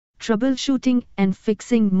Troubleshooting and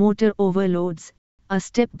Fixing Motor Overloads, a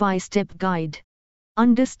step-by-step guide.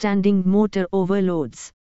 Understanding motor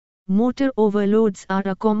overloads. Motor overloads are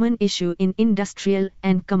a common issue in industrial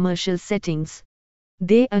and commercial settings.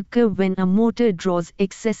 They occur when a motor draws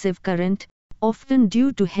excessive current, often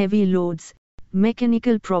due to heavy loads,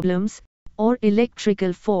 mechanical problems, or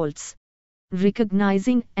electrical faults.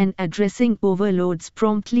 Recognizing and addressing overloads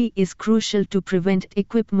promptly is crucial to prevent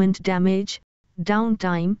equipment damage,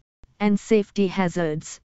 downtime, and safety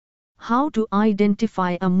hazards. How to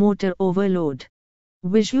identify a motor overload?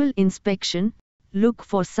 Visual inspection. Look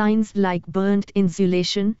for signs like burnt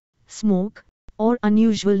insulation, smoke, or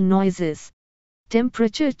unusual noises.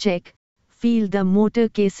 Temperature check. Feel the motor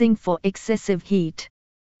casing for excessive heat.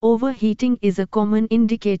 Overheating is a common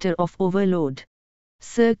indicator of overload.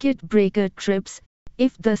 Circuit breaker trips.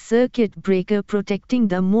 If the circuit breaker protecting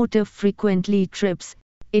the motor frequently trips,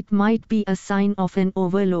 it might be a sign of an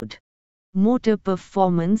overload. Motor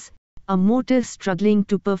performance. A motor struggling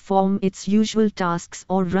to perform its usual tasks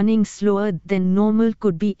or running slower than normal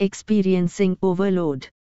could be experiencing overload.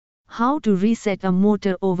 How to reset a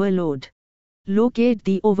motor overload? Locate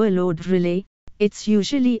the overload relay. It's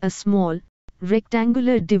usually a small,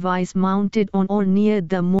 rectangular device mounted on or near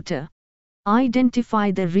the motor.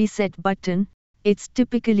 Identify the reset button. It's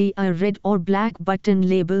typically a red or black button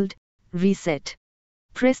labeled reset.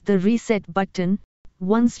 Press the reset button.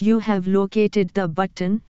 Once you have located the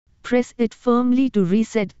button, press it firmly to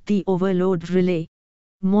reset the overload relay.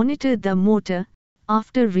 Monitor the motor.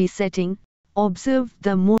 After resetting, observe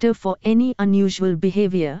the motor for any unusual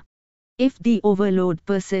behavior. If the overload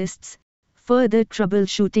persists, further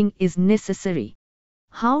troubleshooting is necessary.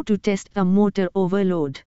 How to test a motor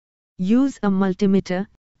overload? Use a multimeter.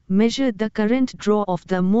 Measure the current draw of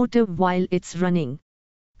the motor while it's running.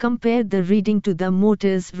 Compare the reading to the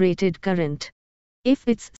motor's rated current. If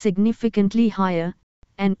it's significantly higher,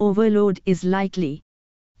 an overload is likely.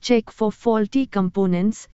 Check for faulty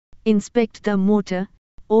components. Inspect the motor,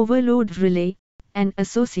 overload relay, and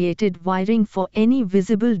associated wiring for any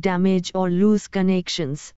visible damage or loose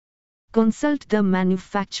connections. Consult the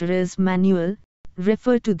manufacturer's manual.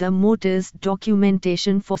 Refer to the motor's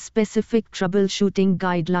documentation for specific troubleshooting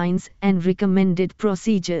guidelines and recommended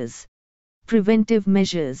procedures. Preventive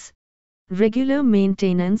measures. Regular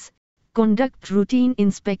maintenance. Conduct routine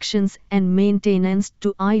inspections and maintenance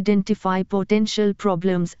to identify potential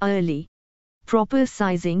problems early. Proper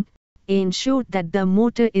sizing. Ensure that the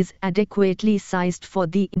motor is adequately sized for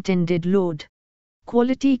the intended load.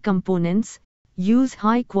 Quality components. Use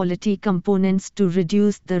high-quality components to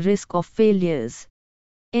reduce the risk of failures.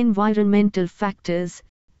 Environmental factors.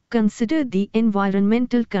 Consider the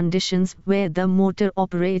environmental conditions where the motor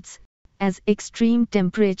operates, as extreme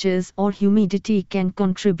temperatures or humidity can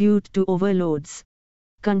contribute to overloads.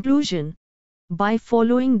 Conclusion. By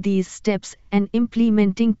following these steps and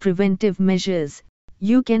implementing preventive measures,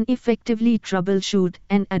 you can effectively troubleshoot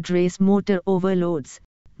and address motor overloads,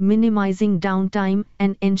 minimizing downtime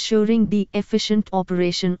and ensuring the efficient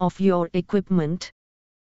operation of your equipment.